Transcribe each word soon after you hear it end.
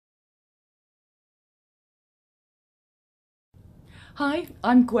Hi,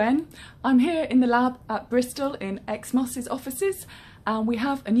 I'm Gwen. I'm here in the lab at Bristol in XMOS's offices, and we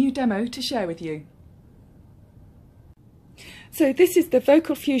have a new demo to share with you. So this is the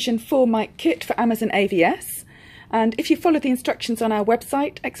VocalFusion 4 mic kit for Amazon AVS, and if you follow the instructions on our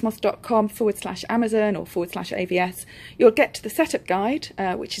website xmos.com/Amazon or /AVS, you'll get to the setup guide,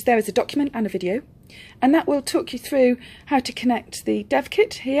 which is there as a document and a video, and that will talk you through how to connect the dev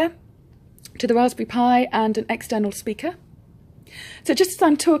kit here to the Raspberry Pi and an external speaker. So just as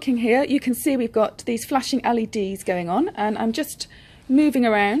I'm talking here, you can see we've got these flashing LEDs going on, and I'm just moving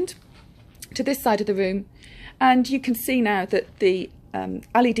around to this side of the room, and you can see now that the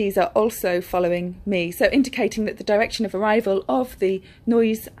LEDs are also following me, so indicating that the direction of arrival of the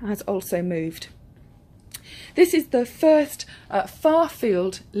noise has also moved. This is the first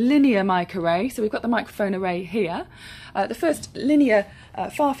FarField linear mic array, so we've got the microphone array here, the first linear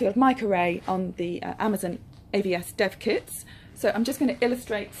FarField mic array on the Amazon AVS dev kits. So I'm just going to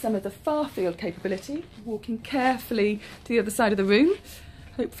illustrate some of the FarField capability, walking carefully to the other side of the room.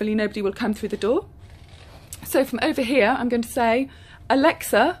 Hopefully nobody will come through the door. So from over here I'm going to say,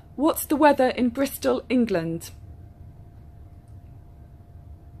 Alexa, what's the weather in Bristol, England?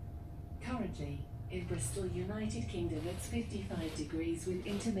 Currently, in Bristol, United Kingdom, it's 55 degrees with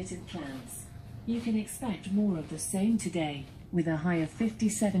intermittent clouds. You can expect more of the same today, with a high of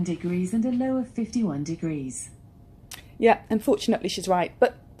 57 degrees and a low of 51 degrees. Yeah, unfortunately she's right,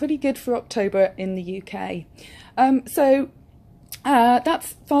 but pretty good for October in the UK. That's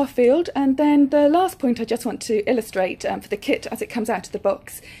FarField, and then the last point I just want to illustrate for the kit as it comes out of the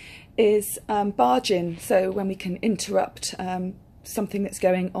box is barge-in, so when we can interrupt something that's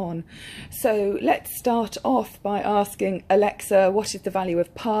going on. So let's start off by asking Alexa, what is the value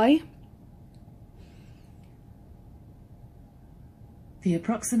of pi? The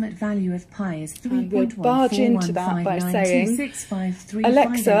approximate value of pi is 3.141592653589. And we'll barge into that by saying,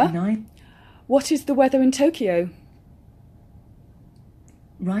 Alexa, what is the weather in Tokyo?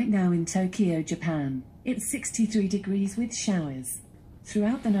 Right now in Tokyo, Japan, it's 63 degrees with showers.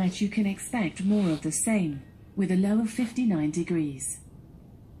 Throughout the night you can expect more of the same, with a low of 59 degrees.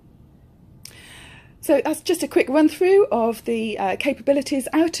 So that's just a quick run through of the capabilities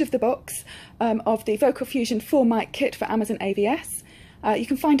out of the box of the VocalFusion 4 mic kit for Amazon AVS. You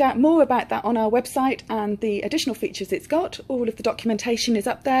can find out more about that on our website and the additional features it's got. All of the documentation is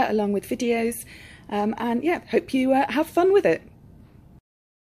up there along with videos, and yeah, hope you have fun with it.